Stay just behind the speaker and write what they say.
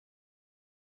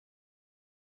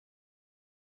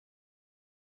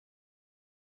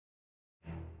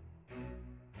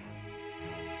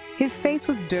His face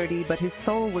was dirty, but his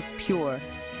soul was pure.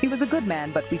 He was a good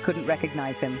man, but we couldn't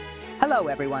recognize him. Hello,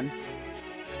 everyone.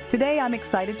 Today, I'm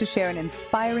excited to share an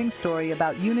inspiring story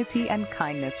about unity and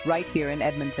kindness right here in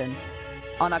Edmonton.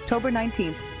 On October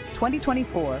 19th,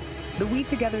 2024, the We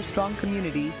Together Strong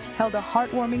community held a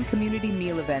heartwarming community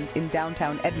meal event in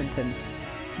downtown Edmonton.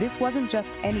 This wasn't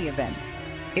just any event.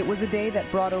 It was a day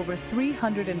that brought over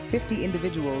 350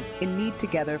 individuals in need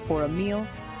together for a meal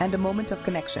and a moment of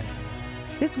connection.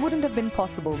 This wouldn't have been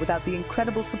possible without the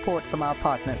incredible support from our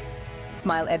partners,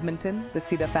 Smile Edmonton, the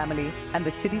Sedha Family, and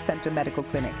the City Centre Medical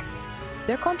Clinic.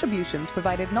 Their contributions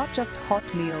provided not just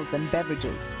hot meals and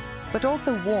beverages, but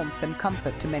also warmth and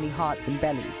comfort to many hearts and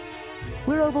bellies.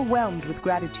 "We're overwhelmed with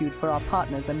gratitude for our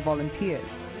partners and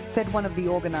volunteers," said one of the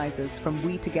organizers from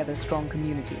We Together Strong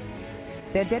community.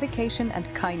 Their dedication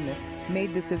and kindness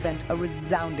made this event a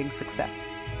resounding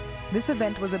success. This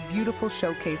event was a beautiful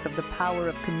showcase of the power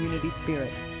of community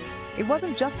spirit. It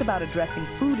wasn't just about addressing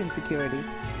food insecurity,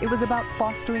 it was about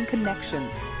fostering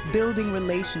connections, building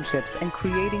relationships, and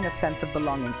creating a sense of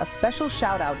belonging. A special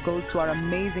shout out goes to our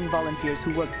amazing volunteers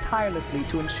who worked tirelessly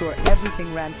to ensure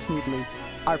everything ran smoothly.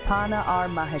 Arpana R.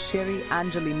 Maheshwari,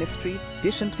 Anjali Mistry,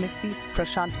 Dishant Misty,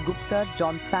 Prashant Gupta,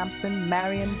 John Sampson,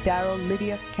 Marion, Daryl,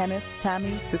 Lydia, Kenneth,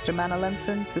 Tammy, Sister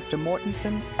Manalenson, Sister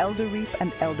Mortensen, Elder Reap,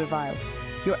 and Elder Vile.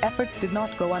 Your efforts did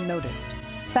not go unnoticed.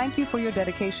 Thank you for your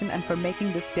dedication and for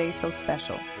making this day so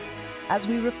special. As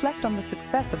we reflect on the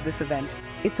success of this event,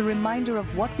 it's a reminder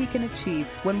of what we can achieve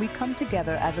when we come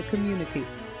together as a community.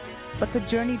 But the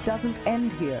journey doesn't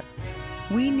end here.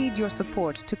 We need your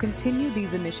support to continue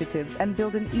these initiatives and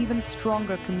build an even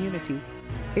stronger community.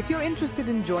 If you're interested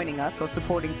in joining us or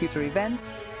supporting future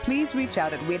events, please reach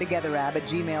out at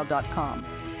wetogetherab@gmail.com.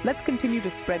 Let's continue to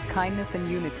spread kindness and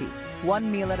unity,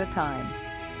 one meal at a time.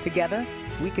 Together,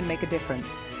 we can make a difference.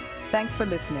 Thanks for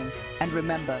listening, and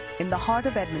remember, in the heart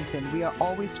of Edmonton, we are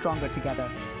always stronger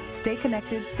together. Stay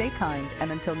connected, stay kind,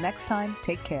 and until next time,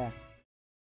 take care.